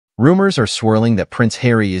Rumors are swirling that Prince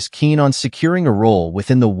Harry is keen on securing a role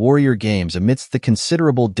within the Warrior Games amidst the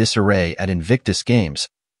considerable disarray at Invictus Games,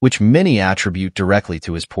 which many attribute directly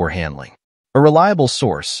to his poor handling. A reliable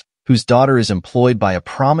source, whose daughter is employed by a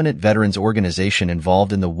prominent veterans organization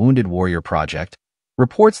involved in the Wounded Warrior Project,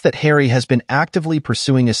 reports that Harry has been actively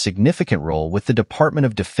pursuing a significant role with the Department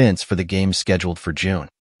of Defense for the Games scheduled for June.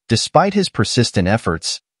 Despite his persistent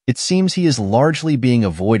efforts, it seems he is largely being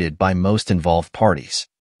avoided by most involved parties.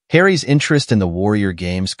 Harry's interest in the Warrior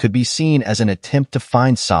Games could be seen as an attempt to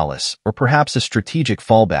find solace or perhaps a strategic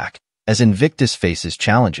fallback as Invictus faces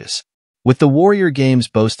challenges. With the Warrior Games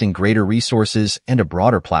boasting greater resources and a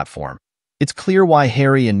broader platform, it's clear why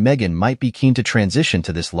Harry and Meghan might be keen to transition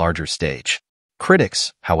to this larger stage.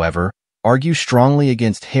 Critics, however, argue strongly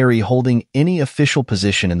against Harry holding any official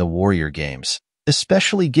position in the Warrior Games,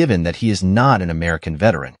 especially given that he is not an American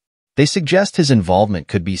veteran. They suggest his involvement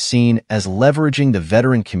could be seen as leveraging the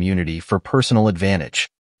veteran community for personal advantage.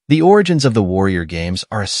 The origins of the Warrior Games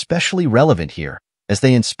are especially relevant here, as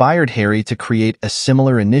they inspired Harry to create a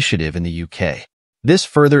similar initiative in the UK. This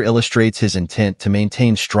further illustrates his intent to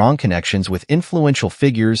maintain strong connections with influential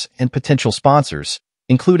figures and potential sponsors,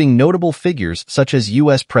 including notable figures such as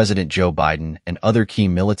US President Joe Biden and other key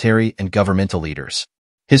military and governmental leaders.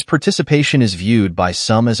 His participation is viewed by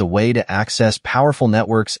some as a way to access powerful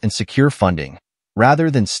networks and secure funding, rather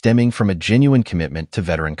than stemming from a genuine commitment to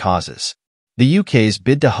veteran causes. The UK's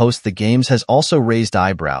bid to host the Games has also raised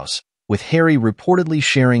eyebrows, with Harry reportedly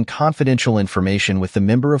sharing confidential information with the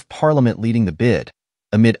Member of Parliament leading the bid,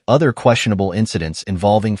 amid other questionable incidents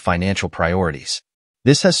involving financial priorities.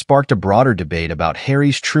 This has sparked a broader debate about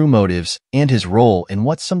Harry's true motives and his role in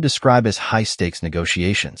what some describe as high-stakes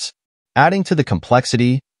negotiations. Adding to the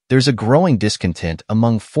complexity, there's a growing discontent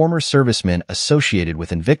among former servicemen associated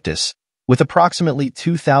with Invictus, with approximately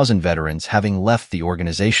 2,000 veterans having left the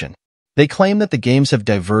organization. They claim that the Games have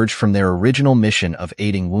diverged from their original mission of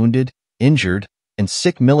aiding wounded, injured, and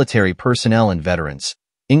sick military personnel and veterans,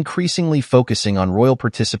 increasingly focusing on royal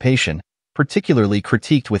participation, particularly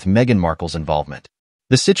critiqued with Meghan Markle's involvement.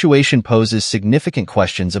 The situation poses significant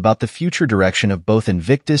questions about the future direction of both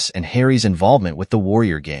Invictus and Harry's involvement with the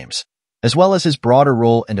Warrior Games, as well as his broader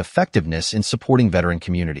role and effectiveness in supporting veteran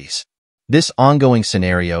communities. This ongoing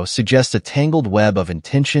scenario suggests a tangled web of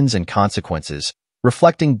intentions and consequences,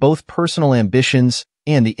 reflecting both personal ambitions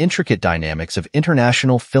and the intricate dynamics of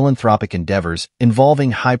international philanthropic endeavors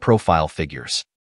involving high-profile figures.